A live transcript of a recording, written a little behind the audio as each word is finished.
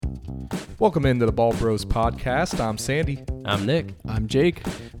Welcome into the Ball Bros podcast. I'm Sandy. I'm Nick. I'm Jake.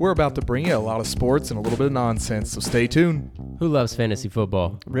 We're about to bring you a lot of sports and a little bit of nonsense, so stay tuned. Who loves fantasy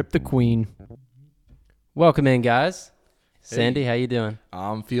football? Rip the Queen. Welcome in, guys. Sandy, how you doing?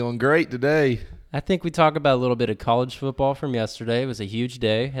 I'm feeling great today. I think we talk about a little bit of college football from yesterday. It was a huge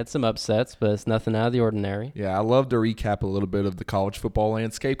day. Had some upsets, but it's nothing out of the ordinary. Yeah, I love to recap a little bit of the college football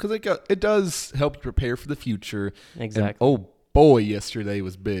landscape because it does help you prepare for the future. Exactly. And, oh boy, yesterday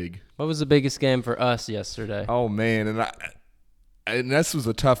was big. What was the biggest game for us yesterday? Oh man, and this was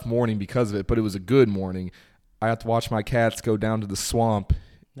a tough morning because of it, but it was a good morning. I got to watch my Cats go down to the swamp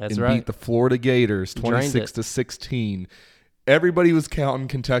That's and right. beat the Florida Gators 26-16. Everybody was counting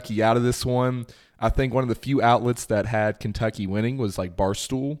Kentucky out of this one. I think one of the few outlets that had Kentucky winning was like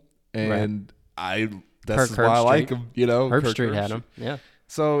Barstool, and that's why I like them. You know, Herb Kirk Street had Herbstreit. him. Yeah.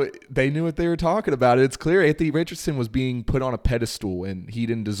 So they knew what they were talking about. It's clear Anthony Richardson was being put on a pedestal, and he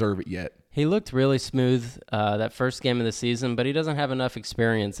didn't deserve it yet. He looked really smooth that first game of the season, but he doesn't have enough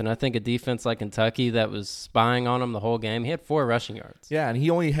experience. And I think a defense like Kentucky that was spying on him the whole game, he had 4 rushing yards. Yeah, and he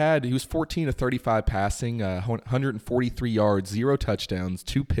was 14 of 35 passing, 143 yards, 0 touchdowns,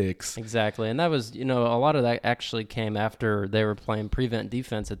 2 picks. Exactly. And that was, a lot of that actually came after they were playing prevent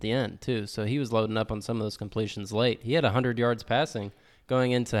defense at the end, too. So he was loading up on some of those completions late. He had 100 yards passing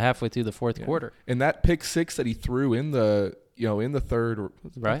going into halfway through the fourth quarter. And that pick 6 that he threw in the third,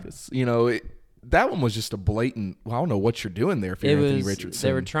 right? That one was just a blatant. Well, I don't know what you're doing there, Anthony Richardson.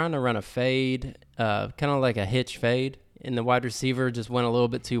 They were trying to run a fade, kind of like a hitch fade, and the wide receiver just went a little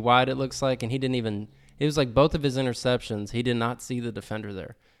bit too wide. It looks like, and he didn't even. It was like both of his interceptions. He did not see the defender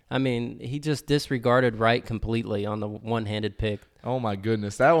there. I mean, he just disregarded Wright completely on the one-handed pick. Oh my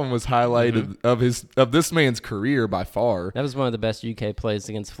goodness, that one was highlighted of this man's career by far. That was one of the best UK plays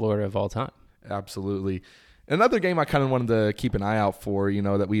against Florida of all time. Absolutely. Another game I kind of wanted to keep an eye out for,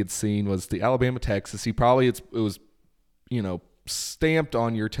 that we had seen was the Alabama-Texas. It was, stamped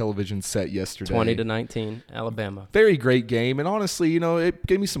on your television set yesterday. 20-19, Alabama. Very great game, and honestly, it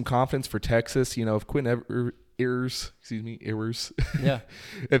gave me some confidence for Texas. If Quinn Ewers, yeah,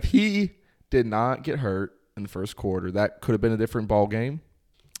 if he did not get hurt in the first quarter, that could have been a different ball game.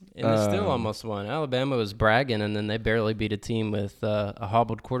 And they still almost won. Alabama was bragging, and then they barely beat a team with a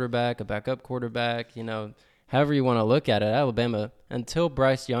hobbled quarterback, a backup quarterback. However you want to look at it, Alabama, until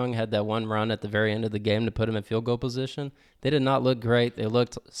Bryce Young had that one run at the very end of the game to put him in field goal position, they did not look great. They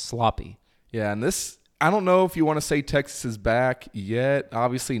looked sloppy. Yeah, and I don't know if you want to say Texas is back yet.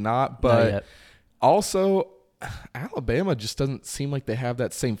 Obviously not, but also Alabama just doesn't seem like they have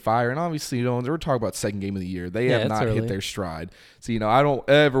that same fire. And obviously, we're talking about second game of the year. They have not hit their stride. So, I don't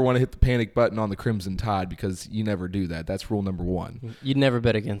ever want to hit the panic button on the Crimson Tide because you never do that. That's rule number 1. You'd never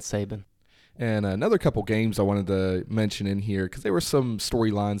bet against Saban. And another couple games I wanted to mention in here because there were some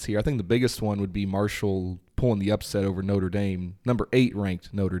storylines here. I think the biggest one would be Marshall pulling the upset over Notre Dame, number 8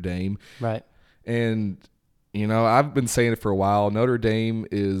 ranked Notre Dame. Right. And, I've been saying it for a while. Notre Dame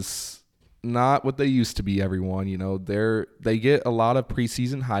is not what they used to be, everyone. They get a lot of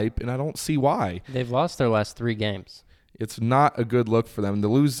preseason hype, and I don't see why. They've lost their last 3 games. It's not a good look for them. To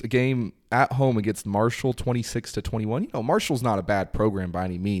lose a game at home against Marshall 26-21, Marshall's not a bad program by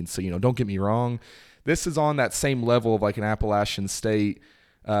any means. So, don't get me wrong. This is on that same level of like an Appalachian State,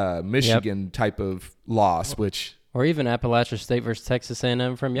 Michigan type of loss, Or even Appalachia State versus Texas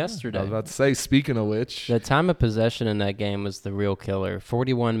A&M from yesterday. I was about to say, speaking of which. The time of possession in that game was the real killer.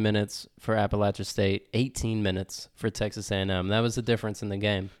 41 minutes for Appalachia State, 18 minutes for Texas A&M. That was the difference in the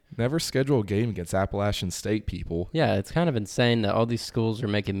game. Never schedule a game against Appalachian State, people. Yeah, it's kind of insane that all these schools are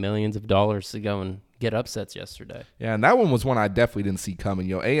making millions of dollars to go and get upsets yesterday. Yeah, and that one was one I definitely didn't see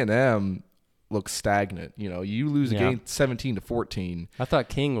coming. A&M looks stagnant. You lose a game 17-14. I thought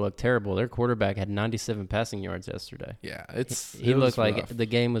King looked terrible. Their quarterback had 97 passing yards yesterday. Yeah, he looked like the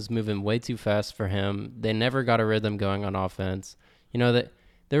game was moving way too fast for him. They never got a rhythm going on offense. That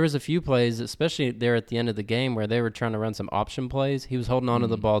there was a few plays, especially there at the end of the game, where they were trying to run some option plays. He was holding on to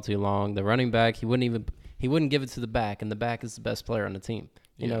the ball too long. The running back, he wouldn't give it to the back, and the back is the best player on the team.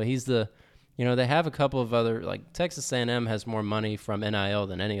 He's the. They have a couple of other, like Texas A&M has more money from NIL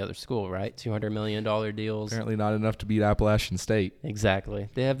than any other school, right? $200 million deals. Apparently not enough to beat Appalachian State. Exactly.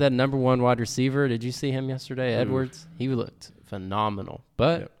 They have that number 1 wide receiver. Did you see him yesterday, Edwards? He looked phenomenal.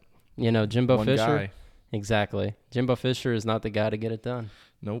 But, Jimbo One Fisher. guy. Exactly. Jimbo Fisher is not the guy to get it done.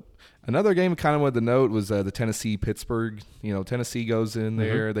 Nope. Another game kind of with the note was the Tennessee-Pittsburgh. Tennessee goes in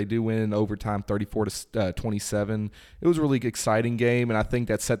there. Mm-hmm. They do win in overtime 34-27. It was a really exciting game, and I think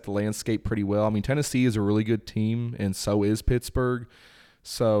that set the landscape pretty well. I mean, Tennessee is a really good team, and so is Pittsburgh.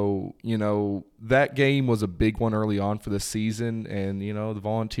 So, that game was a big one early on for the season, and, the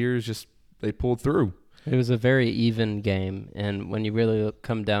Volunteers just they pulled through. It was a very even game, and when you really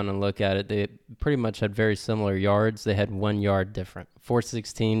come down and look at it, they pretty much had very similar yards. They had 1 yard different,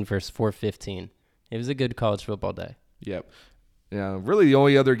 416 versus 415. It was a good college football day. Yep. Yeah, really the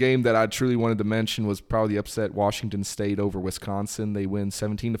only other game that I truly wanted to mention was probably the upset Washington State over Wisconsin. They win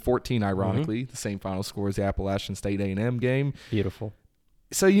 17-14, ironically, the same final score as the Appalachian State A&M game. Beautiful.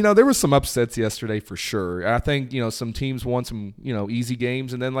 So, there was some upsets yesterday for sure. I think, some teams won some, easy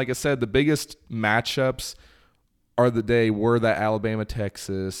games. And then, like I said, the biggest matchups were that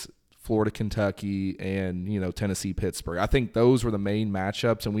Alabama-Texas, Florida-Kentucky, and, Tennessee-Pittsburgh. I think those were the main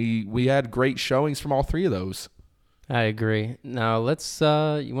matchups, and we had great showings from all three of those. I agree. Now, let's you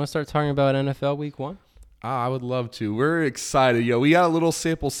want to start talking about NFL Week 1? I would love to. We're excited. We got a little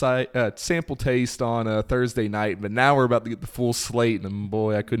sample taste on Thursday night, but now we're about to get the full slate, and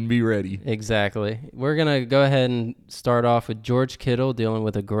boy, I couldn't be ready. Exactly. We're going to go ahead and start off with George Kittle dealing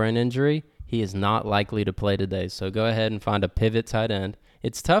with a groin injury. He is not likely to play today, so go ahead and find a pivot tight end.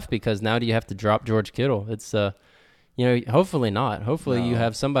 It's tough because now do you have to drop George Kittle? It's, hopefully not. Hopefully you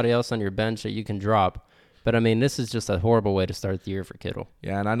have somebody else on your bench that you can drop. But, this is just a horrible way to start the year for Kittle.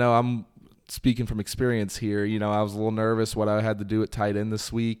 Yeah, and I know I'm speaking from experience here. I was a little nervous what I had to do at tight end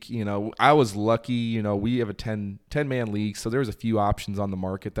this week. I was lucky. We have a 10-man league, so there was a few options on the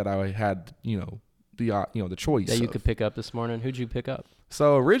market that I had, the choice. That you could pick up this morning. Who'd you pick up?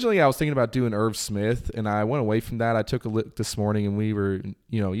 So originally I was thinking about doing Irv Smith, and I went away from that. I took a look this morning, and we were,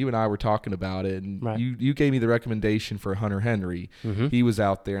 you and I were talking about it, and right. you gave me the recommendation for Hunter Henry. Mm-hmm. He was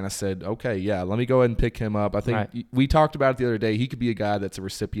out there, and I said, okay, yeah, let me go ahead and pick him up. I think we talked about it the other day. He could be a guy that's a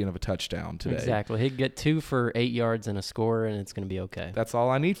recipient of a touchdown today. Exactly. He'd get 2 for 8 yards and a score, and it's going to be okay. That's all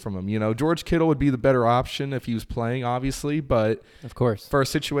I need from him. George Kittle would be the better option if he was playing, obviously, but of course, for a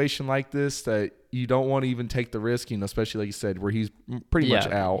situation like this that you don't want to even take the risk, especially like you said, where he's pretty much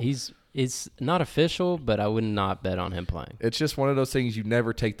out. It's not official, but I would not bet on him playing. It's just one of those things you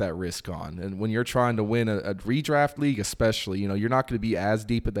never take that risk on. And when you're trying to win a redraft league, especially, you're not going to be as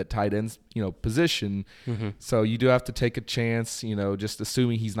deep at that tight end, position. Mm-hmm. So you do have to take a chance, just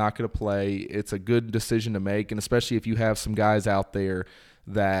assuming he's not going to play. It's a good decision to make. And especially if you have some guys out there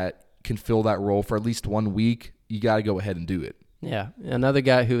that can fill that role for at least 1 week, you got to go ahead and do it. Yeah. Another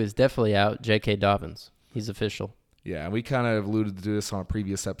guy who is definitely out, J.K. Dobbins. He's official. Yeah, and we kind of alluded to this on a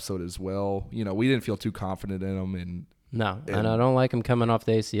previous episode as well. We didn't feel too confident in him. And I don't like him coming off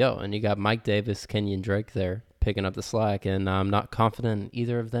the ACL. And you got Mike Davis, Kenyon Drake there picking up the slack, and I'm not confident in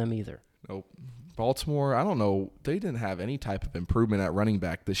either of them either. Nope. Baltimore, I don't know. They didn't have any type of improvement at running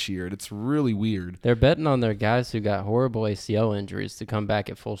back this year. It's really weird. They're betting on their guys who got horrible ACL injuries to come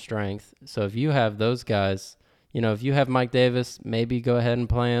back at full strength. So if you have those guys, if you have Mike Davis, maybe go ahead and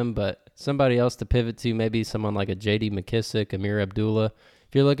play him, but somebody else to pivot to, maybe someone like a J.D. McKissick, Amir Abdullah.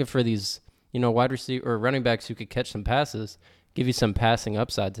 If you're looking for these, wide receiver or running backs who could catch some passes, give you some passing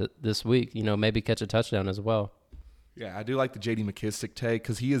upside this week, maybe catch a touchdown as well. Yeah, I do like the J.D. McKissick take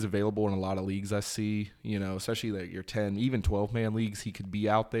because he is available in a lot of leagues I see, especially like your 10, even 12-man leagues, he could be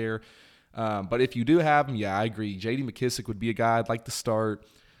out there. But if you do have him, yeah, I agree. J.D. McKissick would be a guy I'd like to start.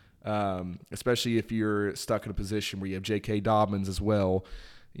 Especially if you're stuck in a position where you have J.K. Dobbins as well,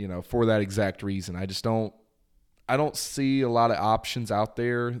 for that exact reason. I don't see a lot of options out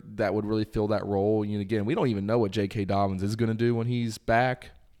there that would really fill that role. Again, we don't even know what J.K. Dobbins is going to do when he's back.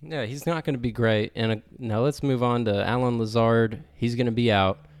 Yeah, he's not going to be great. And now let's move on to Allen Lazard. He's going to be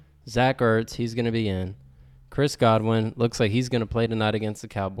out. Zach Ertz, he's going to be in. Chris Godwin looks like he's going to play tonight against the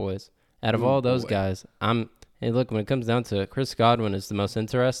Cowboys. Out of all those guys, hey, look, when it comes down to it, Chris Godwin is the most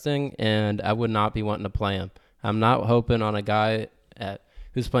interesting, and I would not be wanting to play him. I'm not hoping on a guy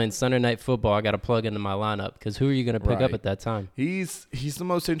who's playing Sunday Night Football. I got to plug into my lineup because who are you going to pick up at that time? He's the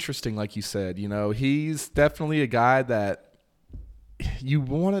most interesting, like you said. He's definitely a guy that you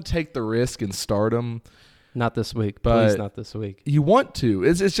want to take the risk and start him. Not this week. Please, not this week. You want to.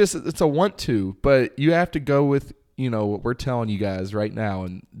 It's a want to, but you have to go with what we're telling you guys right now,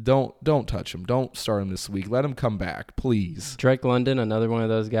 and don't touch him. Don't start him this week. Let him come back, please. Drake London, another one of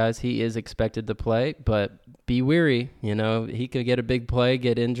those guys. He is expected to play, but be weary. He could get a big play,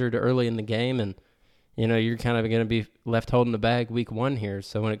 get injured early in the game, and you're kind of going to be left holding the bag week 1 here.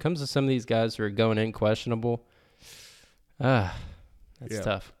 So when it comes to some of these guys who are going in questionable, that's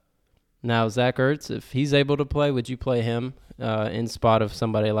tough. Now, Zach Ertz, if he's able to play, would you play him in spot of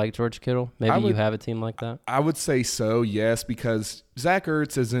somebody like George Kittle? Maybe you have a team like that? I would say so, yes, because Zach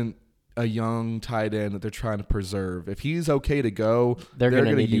Ertz isn't a young tight end that they're trying to preserve. If he's okay to go, they're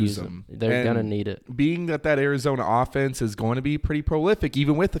going to use him. They're going to need it. Being that Arizona offense is going to be pretty prolific,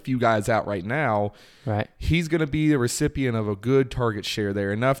 even with a few guys out right now, right? He's going to be the recipient of a good target share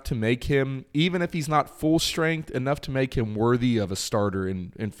there, enough to make him, even if he's not full strength, enough to make him worthy of a starter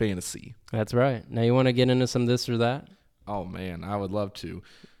in fantasy. That's right. Now you want to get into some this or that? Oh, man, I would love to.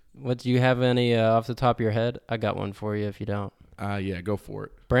 What, do you have any off the top of your head? I got one for you if you don't. Yeah, go for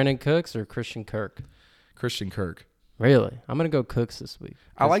it. Brandon Cooks or Christian Kirk? Christian Kirk. Really? I'm going to go Cooks this week.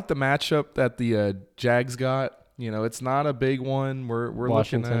 I like the matchup that the Jags got. You know, it's not a big one. We're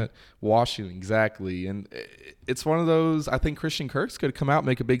looking at Washington, exactly. And it's one of those, I think Christian Kirk's going to come out and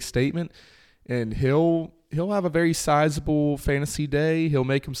make a big statement, and he'll have a very sizable fantasy day. He'll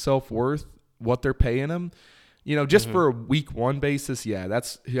make himself worth what they're paying him. You know, just for a week one basis, yeah,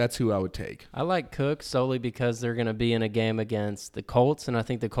 that's who I would take. I like Cook solely because they're going to be in a game against the Colts, and I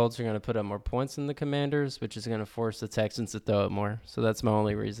think the Colts are going to put up more points than the Commanders, which is going to force the Texans to throw it more. So that's my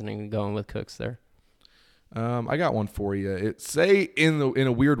only reasoning going with Cooks there. I got one for you. Say in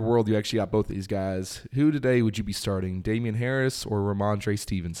a weird world you actually got both of these guys. Who today would you be starting, Damian Harris or Ramondre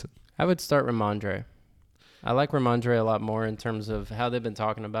Stevenson? I would start Ramondre. I like Ramondre a lot more in terms of how they've been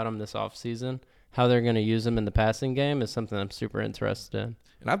talking about him this offseason. How they're going to use him in the passing game is something I'm super interested in.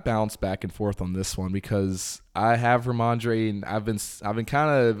 And I've bounced back and forth on this one because I have Ramondre, and I've been kind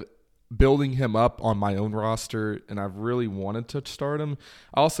of building him up on my own roster, and I've really wanted to start him.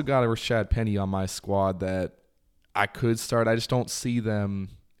 I also got a Rashad Penny on my squad that I could start. I just don't see them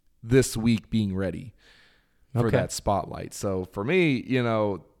this week being ready for that spotlight. So for me, you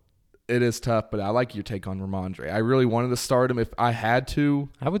know, it is tough, but I like your take on Ramondre. I really wanted to start him if I had to.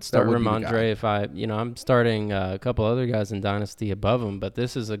 I would start Ramondre if I'm starting a couple other guys in Dynasty above him, but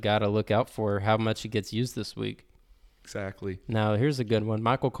this is a guy to look out for how much he gets used this week. Exactly. Now, here's a good one.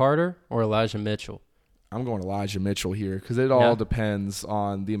 Michael Carter or Elijah Mitchell? I'm going Elijah Mitchell here because it all depends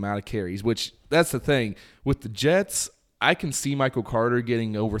on the amount of carries, which that's the thing. With the Jets, I can see Michael Carter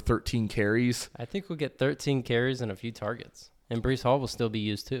getting over 13 carries. I think we'll get 13 carries and a few targets, and Breece Hall will still be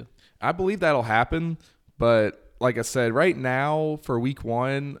used too. I believe that'll happen, but like I said, right now for week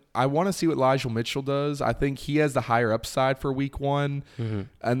one, I want to see what Elijah Mitchell does. I think he has the higher upside for week one,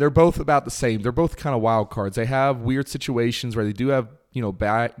 and they're both about the same. They're both kind of wild cards. They have weird situations where they do have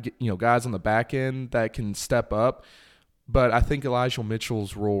guys on the back end that can step up, but I think Elijah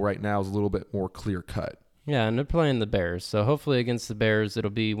Mitchell's role right now is a little bit more clear cut. Yeah, and they're playing the Bears. So hopefully against the Bears,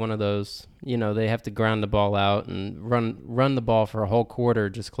 it'll be one of those, they have to ground the ball out and run the ball for a whole quarter,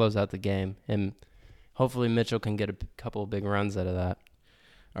 just close out the game. And hopefully Mitchell can get a couple of big runs out of that.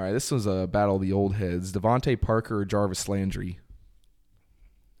 All right, this was a battle of the old heads. Devontae Parker or Jarvis Landry?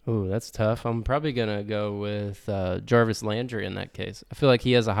 Ooh, that's tough. I'm probably going to go with Jarvis Landry in that case. I feel like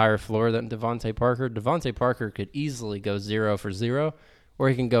he has a higher floor than Devontae Parker. Devontae Parker could easily go 0 for 0, or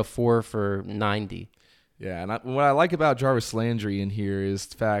he can go 4 for 90. Yeah, and what I like about Jarvis Landry in here is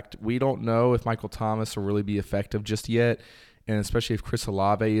the fact we don't know if Michael Thomas will really be effective just yet, and especially if Chris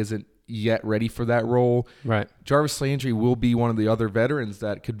Olave isn't yet ready for that role. Right. Jarvis Landry will be one of the other veterans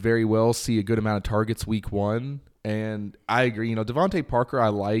that could very well see a good amount of targets week one. And I agree, Devontae Parker I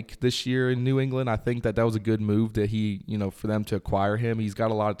like this year in New England. I think that was a good move that for them to acquire him. He's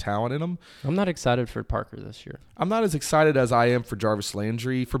got a lot of talent in him. I'm not excited for Parker this year. I'm not as excited as I am for Jarvis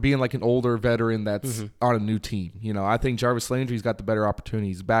Landry for being like an older veteran that's on a new team. I think Jarvis Landry's got the better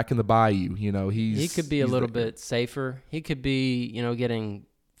opportunities. Back in the bayou, he could be a little bit safer. He could be, getting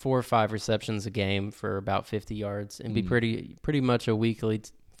 4 or 5 receptions a game for about 50 yards and be pretty much a weekly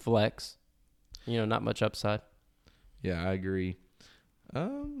flex. Not much upside. Yeah, I agree. Let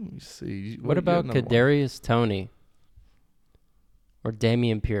me see. What about Kadarius Toney or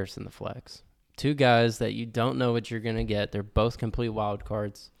Dameon Pierce in the flex? 2 guys that you don't know what you're going to get. They're both complete wild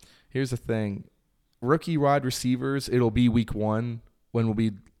cards. Here's the thing. Rookie wide receivers, it'll be week one when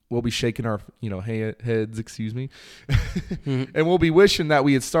we'll be shaking our heads, excuse me. And we'll be wishing that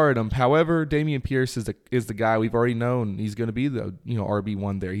we had started him. However, Dameon Pierce is the guy we've already known. He's going to be the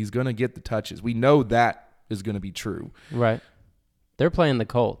RB1 there. He's going to get the touches. We know that is going to be true. Right. They're playing the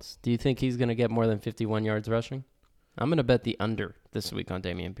Colts. Do you think he's going to get more than 51 yards rushing? I'm going to bet the under this week on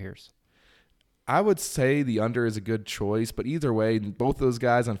Dameon Pierce. I would say the under is a good choice, but either way, both those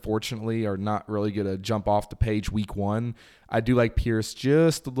guys, unfortunately, are not really going to jump off the page week one. I do like Pierce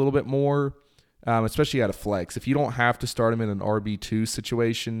just a little bit more, especially at a flex. If you don't have to start him in an RB2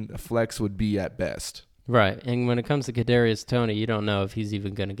 situation, a flex would be at best. Right, and when it comes to Kadarius Toney, you don't know if he's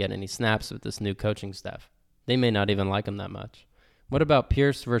even going to get any snaps with this new coaching staff. They may not even like him that much. What about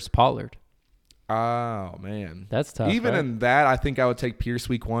Pierce versus Pollard? Oh, man. That's tough. Even right? in that, I think I would take Pierce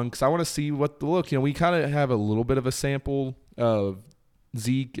week 1 because I want to see what the look. We kind of have a little bit of a sample of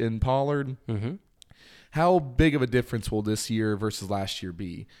Zeke and Pollard. Mm-hmm. How big of a difference will this year versus last year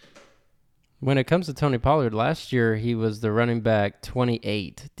be? When it comes to Tony Pollard, last year he was the running back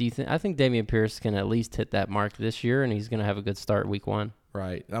 28. I think Dameon Pierce can at least hit that mark this year, and he's going to have a good start week 1.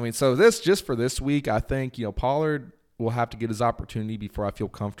 Right. I mean, so just for this week, I think, Pollard will have to get his opportunity before I feel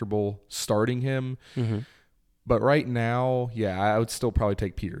comfortable starting him. Mm-hmm. But right now, yeah, I would still probably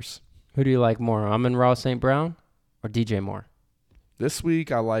take Pierce. Who do you like more, Amon-Ra St. Brown or DJ Moore? This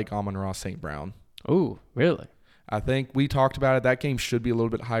week, I like Amon-Ra St. Brown. Ooh, really? I think we talked about it. That game should be a little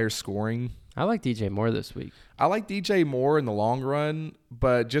bit higher scoring. I like DJ Moore this week. I like DJ Moore in the long run,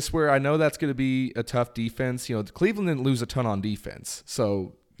 but just where I know that's going to be a tough defense. Cleveland didn't lose a ton on defense.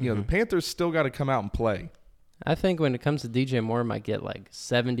 So, the Panthers still got to come out and play. I think when it comes to DJ Moore, might get like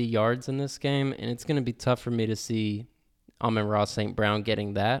 70 yards in this game, and it's going to be tough for me to see Amon-Ra St. Brown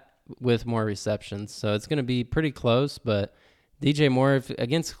getting that with more receptions. So it's going to be pretty close, but DJ Moore,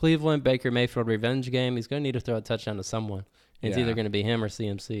 against Cleveland, Baker Mayfield revenge game, he's going to need to throw a touchdown to someone. It's either going to be him or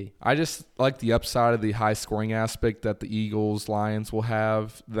CMC. I just like the upside of the high scoring aspect that the Eagles, Lions will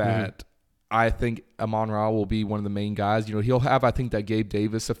have that I think Amon-Ra will be one of the main guys. He'll have, I think, that Gabe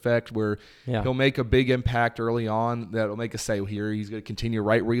Davis effect where he'll make a big impact early on that'll make us say, here, he's going to continue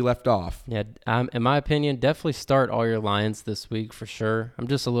right where he left off. Yeah, in my opinion, definitely start all your Lions this week for sure. I'm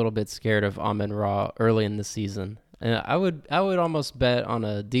just a little bit scared of Amon-Ra early in the season. And I would almost bet on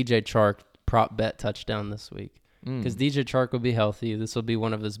a DJ Chark prop bet touchdown this week. Because DJ Chark will be healthy. This will be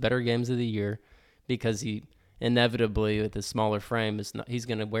one of his better games of the year because he inevitably, with his smaller frame, he's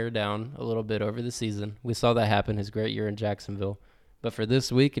going to wear down a little bit over the season. We saw that happen his great year in Jacksonville. But for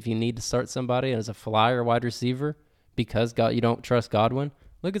this week, if you need to start somebody as a flyer wide receiver because you don't trust Godwin,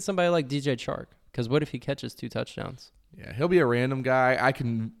 look at somebody like DJ Chark. Because what if he catches 2 touchdowns? Yeah, he'll be a random guy. I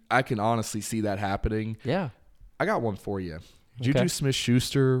can honestly see that happening. Yeah. I got one for you. Juju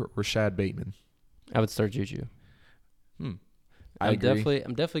Smith-Schuster or Rashad Bateman? I would start Juju. I'm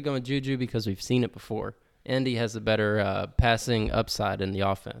definitely going Juju because we've seen it before. And he has a better passing upside in the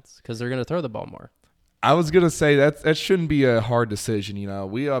offense because they're going to throw the ball more. I was going to say that shouldn't be a hard decision.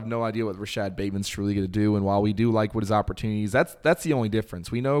 We have no idea what Rashad Bateman's truly going to do. And while we do like what his opportunities, that's the only difference.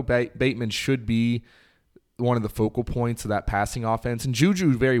 We know Bateman should be one of the focal points of that passing offense. And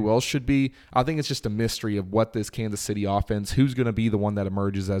Juju very well should be. I think it's just a mystery of what this Kansas City offense, who's going to be the one that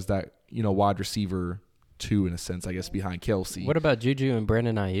emerges as that, wide receiver 2 in a sense, I guess, behind Kelsey. What about Juju and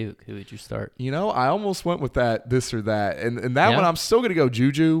Brandon Ayuk? Who would you start? I almost went with this or that. And that one, I'm still going to go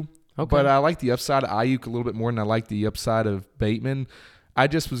Juju. Okay. But I like the upside of Ayuk a little bit more than I like the upside of Bateman. I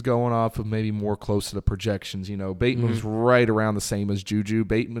just was going off of maybe more close to the projections. Bateman was right around the same as Juju.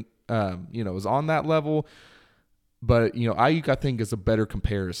 Bateman, is on that level. But, Ayuk, I think, is a better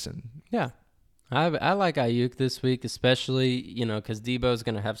comparison. Yeah. I like Ayuk this week, especially, because Debo's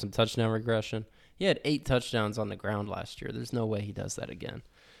going to have some touchdown regression. He had 8 touchdowns on the ground last year. There's no way he does that again.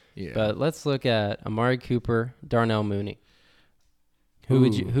 Yeah. But let's look at Amari Cooper, Darnell Mooney. Who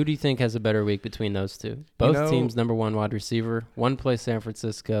do you think has a better week between those two? Both teams number 1 wide receiver. One plays San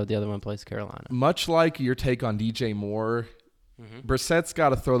Francisco, the other one plays Carolina. Much like your take on DJ Moore, Brissett's got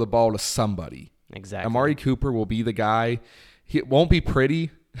to throw the ball to somebody. Exactly. Amari Cooper will be the guy. It won't be pretty.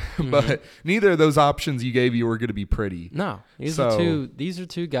 But neither of those options you gave were going to be pretty. No, these are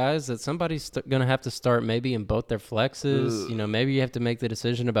two guys that somebody's going to have to start maybe in both their flexes. Maybe you have to make the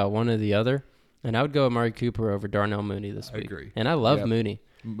decision about one or the other. And I would go Amari Cooper over Darnell Mooney this week. I agree. And I love Mooney.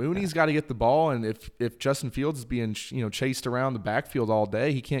 Mooney's got to get the ball, and if Justin Fields is being chased around the backfield all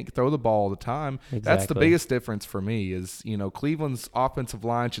day, he can't throw the ball all the time. Exactly. That's the biggest difference for me is Cleveland's offensive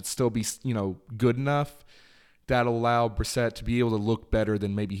line should still be good enough. That'll allow Brissett to be able to look better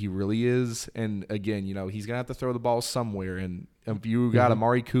than maybe he really is. And again, he's going to have to throw the ball somewhere. And if you got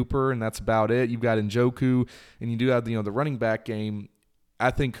Amari Cooper and that's about it, you've got Njoku, and you do have the running back game. I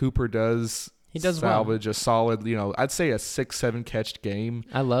think Cooper does salvage a solid, I'd say a 6-7 catch game.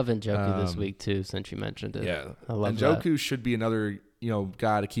 I love Njoku this week too, since you mentioned it. Yeah, I love Njoku should be another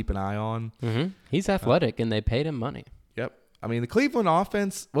guy to keep an eye on. Mm-hmm. He's athletic, and they paid him money. Yep. I mean, the Cleveland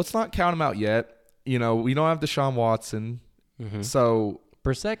offense. Let's not count him out yet. We don't have Deshaun Watson, so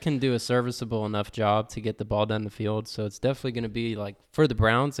Brissett can do a serviceable enough job to get the ball down the field. So it's definitely going to be like for the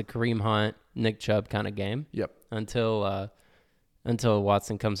Browns, a Kareem Hunt, Nick Chubb kind of game. Yep. Until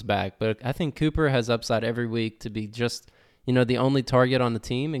Watson comes back, but I think Cooper has upside every week to be just the only target on the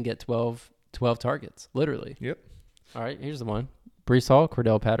team and get 12 targets, literally. Yep. All right, here's the one: Breece Hall,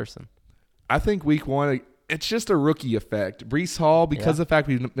 Cordell Patterson. I think week 1. it's just a rookie effect. Breece Hall, because of the fact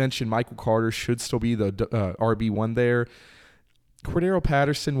we mentioned Michael Carter should still be the RB1 there. Cordero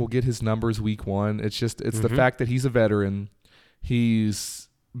Patterson will get his numbers week 1. It's the fact that he's a veteran. He's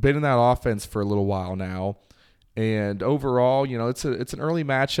been in that offense for a little while now. And overall, it's an early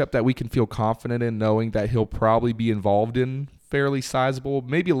matchup that we can feel confident in, knowing that he'll probably be involved in fairly sizable,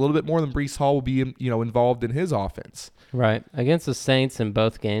 maybe a little bit more than Breece Hall will be, involved in his offense. Right. Against the Saints in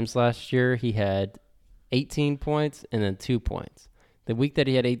both games last year, he had 18 points and then 2 points. The week that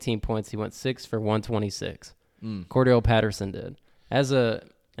he had 18 points, he went 6 for 126. Cordero Patterson did.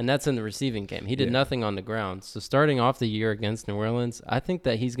 And that's in the receiving game. He did nothing on the ground. So starting off the year against New Orleans, I think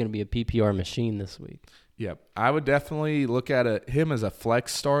that he's going to be a PPR machine this week. Yep. I would definitely look at him as a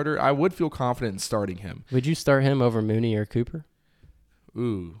flex starter. I would feel confident in starting him. Would you start him over Mooney or Cooper?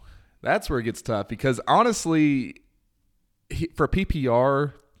 Ooh, that's where it gets tough because honestly, for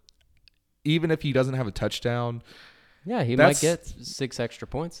PPR, even if he doesn't have a touchdown, he might get 6 extra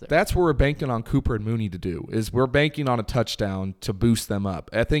points there. That's where we're banking on Cooper and Mooney to do, is we're banking on a touchdown to boost them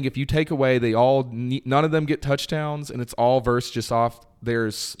up. I think if you take away none of them get touchdowns and it's all versus just off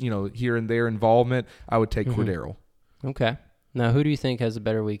there's, here and there involvement, I would take Cordero. Okay. Now, who do you think has a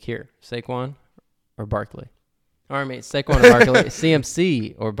better week here? Saquon or Barkley? Saquon or Barkley?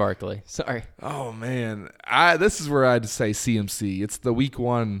 CMC or Barkley? Sorry. Oh, man. This is where I'd say CMC. It's the week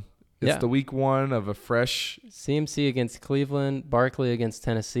 1. It's the week 1 of a fresh... CMC against Cleveland, Barkley against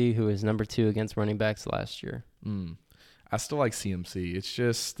Tennessee, who is number 2 against running backs last year. I still like CMC. It's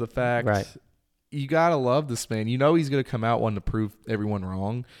just the fact you got to love this man. He's going to come out wanting to prove everyone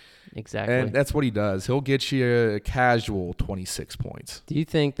wrong. Exactly. And that's what he does. He'll get you a casual 26 points. Do you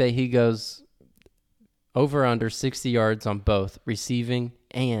think that he goes over under 60 yards on both receiving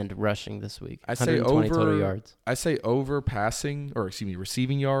and rushing this week? I say 120 total yards. I say over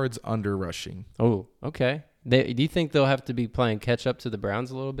receiving yards, under rushing. Oh, okay. Do you think they'll have to be playing catch up to the Browns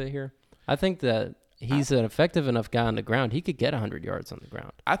a little bit here? I think that he's an effective enough guy on the ground. He could get 100 yards on the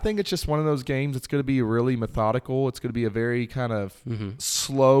ground. I think it's just one of those games. It's going to be really methodical. It's going to be a very kind of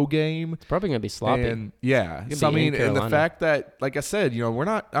slow game. It's probably going to be sloppy. And and the fact that, like I said, I don't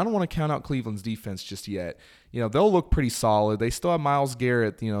want to count out Cleveland's defense just yet. They'll look pretty solid. They still have Myles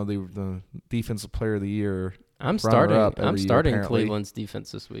Garrett, the defensive player of the year. I'm starting Cleveland's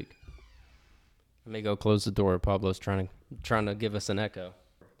defense this week. Let me go close the door. Pablo's trying to give us an echo.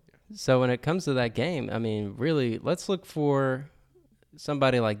 So when it comes to that game, really, let's look for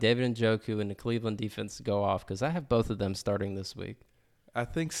somebody like David Njoku and the Cleveland defense to go off, because I have both of them starting this week. I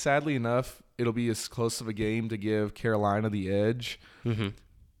think, sadly enough, it'll be as close of a game to give Carolina the edge.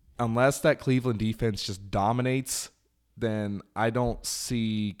 Unless that Cleveland defense just dominates, then I don't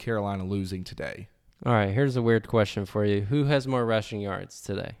see Carolina losing today. All right, here's a weird question for you. Who has more rushing yards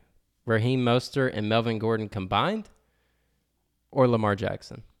today? Raheem Mostert and Melvin Gordon combined, or Lamar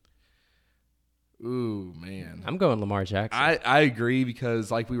Jackson? Ooh, man. I'm going Lamar Jackson. I agree, because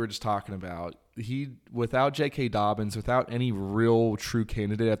like we were just talking about, without J.K. Dobbins, without any real true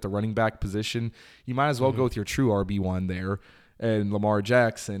candidate at the running back position, you might as well go with your true RB1 there and Lamar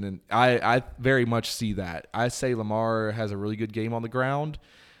Jackson. And I very much see that. I say Lamar has a really good game on the ground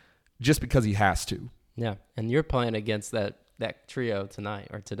just because he has to. Yeah, and you're playing against that trio tonight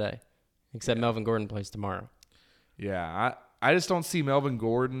or today, except Melvin Gordon plays tomorrow. Yeah, I just don't see Melvin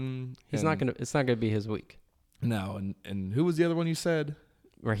Gordon. It's not gonna be his week. No, and who was the other one you said?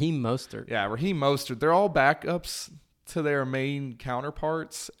 Raheem Mostert. Yeah, Raheem Mostert. They're all backups to their main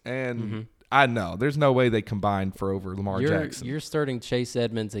counterparts, and I know there's no way they combine for over Lamar Jackson. You're starting Chase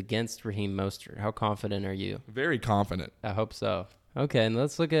Edmonds against Raheem Mostert. How confident are you? Very confident. I hope so. Okay, and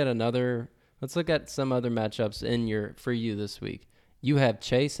let's look at some other matchups for you this week. You have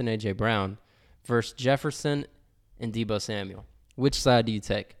Chase and AJ Brown versus Jefferson and Deebo Samuel. Which side do you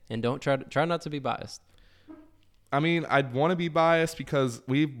take? And don't try not to be biased. I'd want to be biased because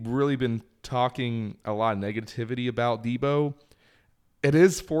we've really been talking a lot of negativity about Deebo. It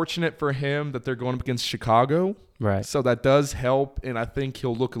is fortunate for him that they're going up against Chicago. Right. So that does help, and I think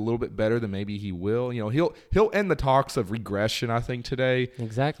he'll look a little bit better than maybe he will. He'll end the talks of regression, I think, today.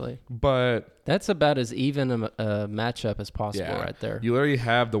 Exactly. But that's about as even a matchup as possible right there. You already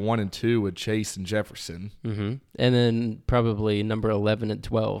have the 1 and 2 with Chase and Jefferson. And then probably number 11 and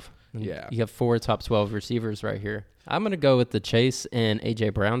 12. Yeah. You have 4 top 12 receivers right here. I'm going to go with the Chase and A.J.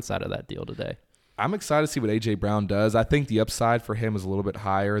 Brown side of that deal today. I'm excited to see what A.J. Brown does. I think the upside for him is a little bit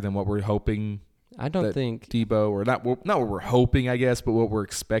higher than what we're hoping. I don't think Deebo, or not what we're hoping, I guess, but what we're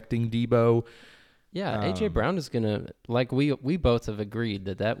expecting Deebo. Yeah, A.J. Brown is going to, like we both have agreed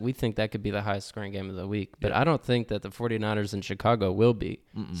that we think that could be the highest scoring game of the week. But I don't think that the 49ers in Chicago will be.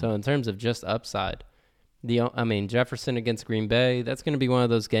 So in terms of just upside, Jefferson against Green Bay, that's going to be one of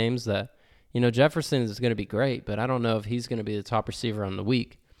those games that, Jefferson is going to be great, but I don't know if he's going to be the top receiver on the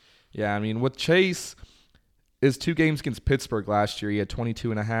week. Yeah, with Chase, his 2 games against Pittsburgh last year, he had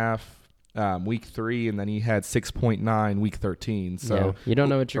 22.5 week 3, and then he had 6.9 week 13. So you don't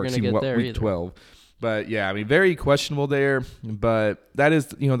know what you're going to get there week either. 12. But yeah, very questionable there. But that is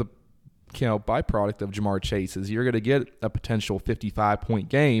the byproduct of Ja'Marr Chase is you're going to get a potential 55-point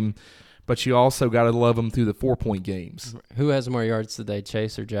game, but you also got to love him through the 4-point games. Who has more yards today,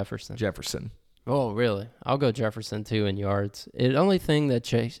 Chase or Jefferson? Jefferson. Oh, really? I'll go Jefferson too in yards. The only thing that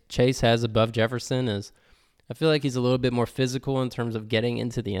Chase has above Jefferson is I feel like he's a little bit more physical in terms of getting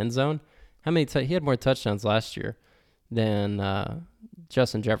into the end zone. He had more touchdowns last year than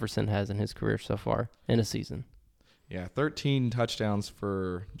Justin Jefferson has in his career so far in a season. Yeah, 13 touchdowns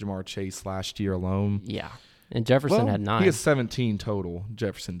for Ja'Marr Chase last year alone. Yeah, and Jefferson had 9. He has 17 total,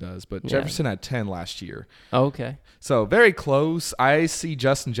 Jefferson does, but Jefferson had 10 last year. Oh, okay. So very close. I see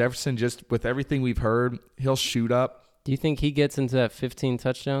Justin Jefferson, just with everything we've heard, he'll shoot up. Do you think he gets into that 15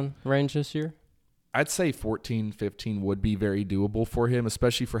 touchdown range this year? I'd say 14, 15 would be very doable for him,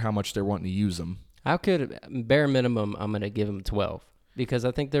 especially for how much they're wanting to use him. Bare minimum, I'm going to give him 12. Because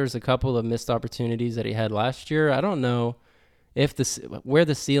I think there's a couple of missed opportunities that he had last year. I don't know if where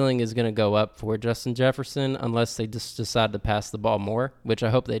the ceiling is going to go up for Justin Jefferson unless they just decide to pass the ball more, which I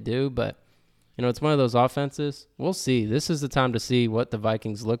hope they do. But, it's one of those offenses. We'll see. This is the time to see what the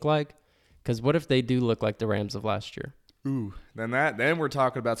Vikings look like. Because what if they do look like the Rams of last year? Ooh, then we're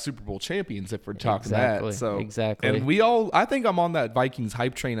talking about Super Bowl champions if we're talking exactly, that. So exactly. And I think I'm on that Vikings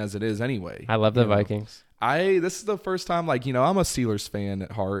hype train as it is anyway. I love the Vikings. This is the first time, I'm a Steelers fan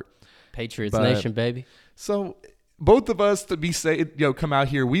at heart. Patriots Nation, baby. So both of us come out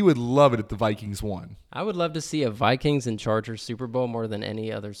here, we would love it if the Vikings won. I would love to see a Vikings and Chargers Super Bowl more than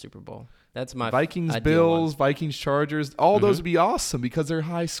any other Super Bowl. That's my Vikings, Bills, Vikings, Chargers. All those would be awesome because they're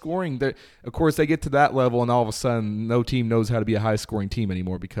high scoring. Of course, they get to that level, and all of a sudden, no team knows how to be a high scoring team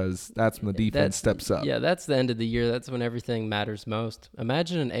anymore because that's when the defense steps up. Yeah, that's the end of the year. That's when everything matters most.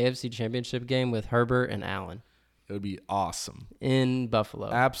 Imagine an AFC Championship game with Herbert and Allen. It would be awesome. In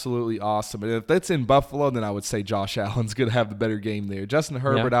Buffalo. Absolutely awesome. And if that's in Buffalo, then I would say Josh Allen's going to have the better game there. Justin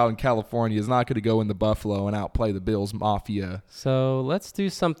Herbert out in California is not going to go into Buffalo and outplay the Bills Mafia. So let's do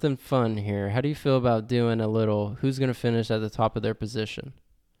something fun here. How do you feel about doing a little who's going to finish at the top of their position?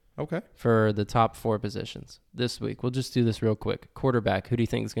 Okay. For the top 4 positions this week. We'll just do this real quick. Quarterback, who do you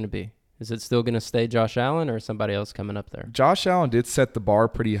think is going to be? Is it still going to stay Josh Allen or somebody else coming up there? Josh Allen did set the bar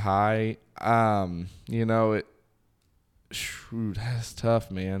pretty high. That's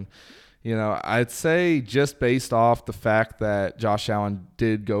tough, man. I'd say just based off the fact that Josh Allen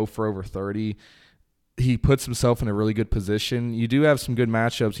did go for over 30, he puts himself in a really good position. You do have some good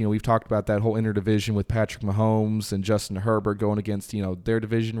matchups. We've talked about that whole interdivision with Patrick Mahomes and Justin Herbert going against, their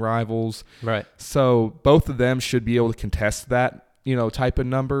division rivals. Right. So both of them should be able to contest that, type of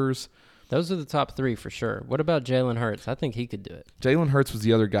numbers. Those are the top 3 for sure. What about Jalen Hurts? I think he could do it. Jalen Hurts was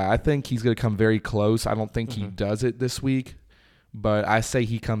the other guy. I think he's going to come very close. I don't think he does it this week, but I say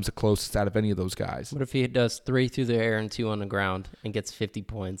he comes the closest out of any of those guys. What if he does 3 through the air and 2 on the ground and gets 50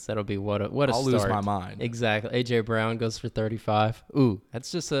 points? That'll be what a I'll start. lose my mind. Exactly. A.J. Brown goes for 35. Ooh,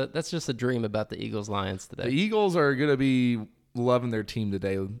 that's just a dream about the Eagles-Lions today. The Eagles are going to be loving their team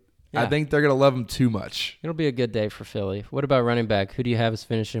today. Yeah. I think they're going to love them too much. It'll be a good day for Philly. What about running back? Who do you have as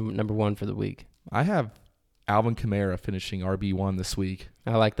finishing number 1 for the week? I have Alvin Kamara finishing RB1 this week.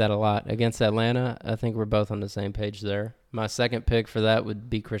 I like that a lot. Against Atlanta, I think we're both on the same page there. My second pick for that would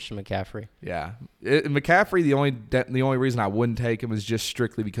be Christian McCaffrey. Yeah. McCaffrey, the only reason I wouldn't take him is just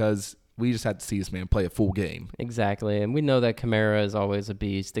strictly because we just had to see this man play a full game. Exactly. And we know that Kamara is always a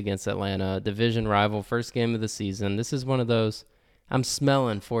beast against Atlanta. Division rival, first game of the season. This is one of those... I'm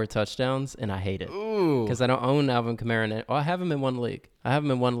smelling 4 touchdowns, and I hate it. Because I don't own Alvin Kamara. I have him in one league.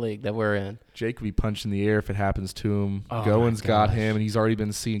 That we're in. Jake could be punched in the air if it happens to him. Goins got him, and he's already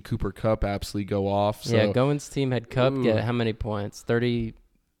been seeing Cooper Kupp absolutely go off. So. Yeah, Goins' team had Kupp get how many points? 30,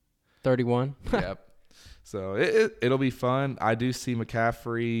 31? Yep. So it'll be fun. I do see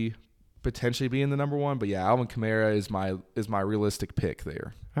McCaffrey potentially being the number 1, but yeah, Alvin Kamara is my realistic pick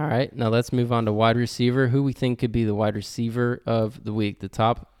there. All right, now let's move on to wide receiver. Who we think could be the wide receiver of the week, the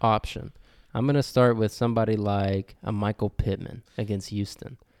top option. I'm going to start with somebody like a Michael Pittman against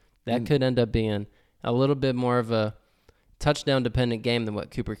Houston. That could end up being a little bit more of a touchdown-dependent game than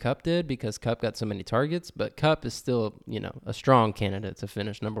what Cooper Kupp did because Kupp got so many targets, but Kupp is still, a strong candidate to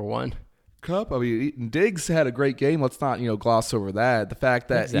finish number 1. Kupp, I mean, Diggs had a great game. Let's not, gloss over that. The fact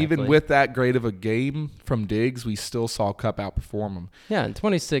that even with that great of a game from Diggs, we still saw Kupp outperform him. Yeah, and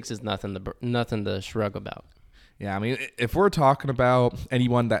 26 is nothing to shrug about. Yeah, I mean, if we're talking about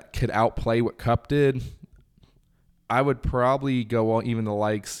anyone that could outplay what Kupp did, I would probably go on even the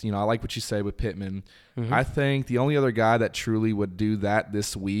likes. I like what you say with Pittman. Mm-hmm. I think the only other guy that truly would do that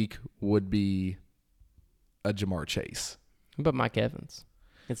this week would be a Ja'Marr Chase. But Mike Evans.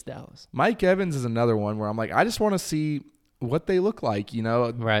 It's Dallas. Mike Evans is another one where I'm like, I just want to see what they look like.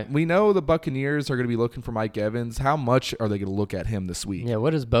 Right. We know the Buccaneers are going to be looking for Mike Evans. How much are they going to look at him this week? Yeah,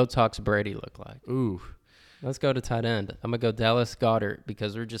 what does Botox Brady look like? Ooh. Let's go to tight end. I'm going to go Dallas Goedert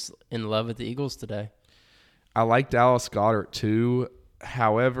because we're just in love with the Eagles today. I like Dallas Goedert too.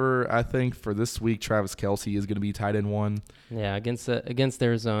 However, I think for this week, Travis Kelce is going to be tight end 1. Yeah, against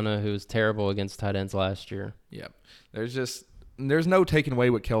Arizona, who was terrible against tight ends last year. Yep. There's no taking away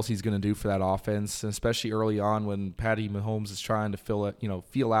what Kelce's going to do for that offense, especially early on when Patty Mahomes is trying to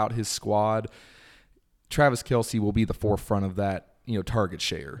feel out his squad. Travis Kelce will be the forefront of that, target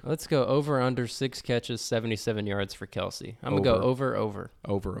share. Let's go over under 6 catches, 77 yards for Kelce. I'm going to go over. Over.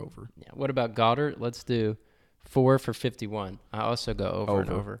 Yeah. What about Goddard? Let's do 4 for 51. I also go over and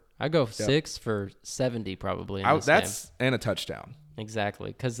over. I go 6 for 70 probably in this game. And a touchdown.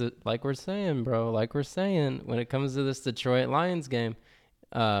 Exactly, because like we're saying, when it comes to this Detroit Lions game,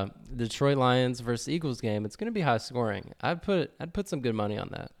 Detroit Lions versus Eagles game, it's going to be high scoring. I'd put some good money on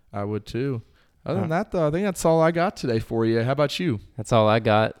that. I would too. Other than that, though, I think that's all I got today for you. How about you? That's all I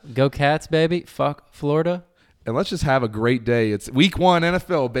got. Go Cats, baby. Fuck Florida. And let's just have a great day. It's week 1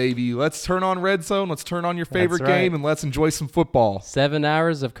 NFL, baby. Let's turn on Red Zone. Let's turn on your favorite game, and let's enjoy some football. 7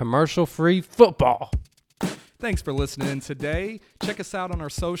 hours of commercial-free football. Thanks for listening today. Check us out on our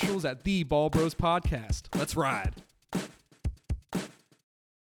socials at The Ball Bros Podcast. Let's ride.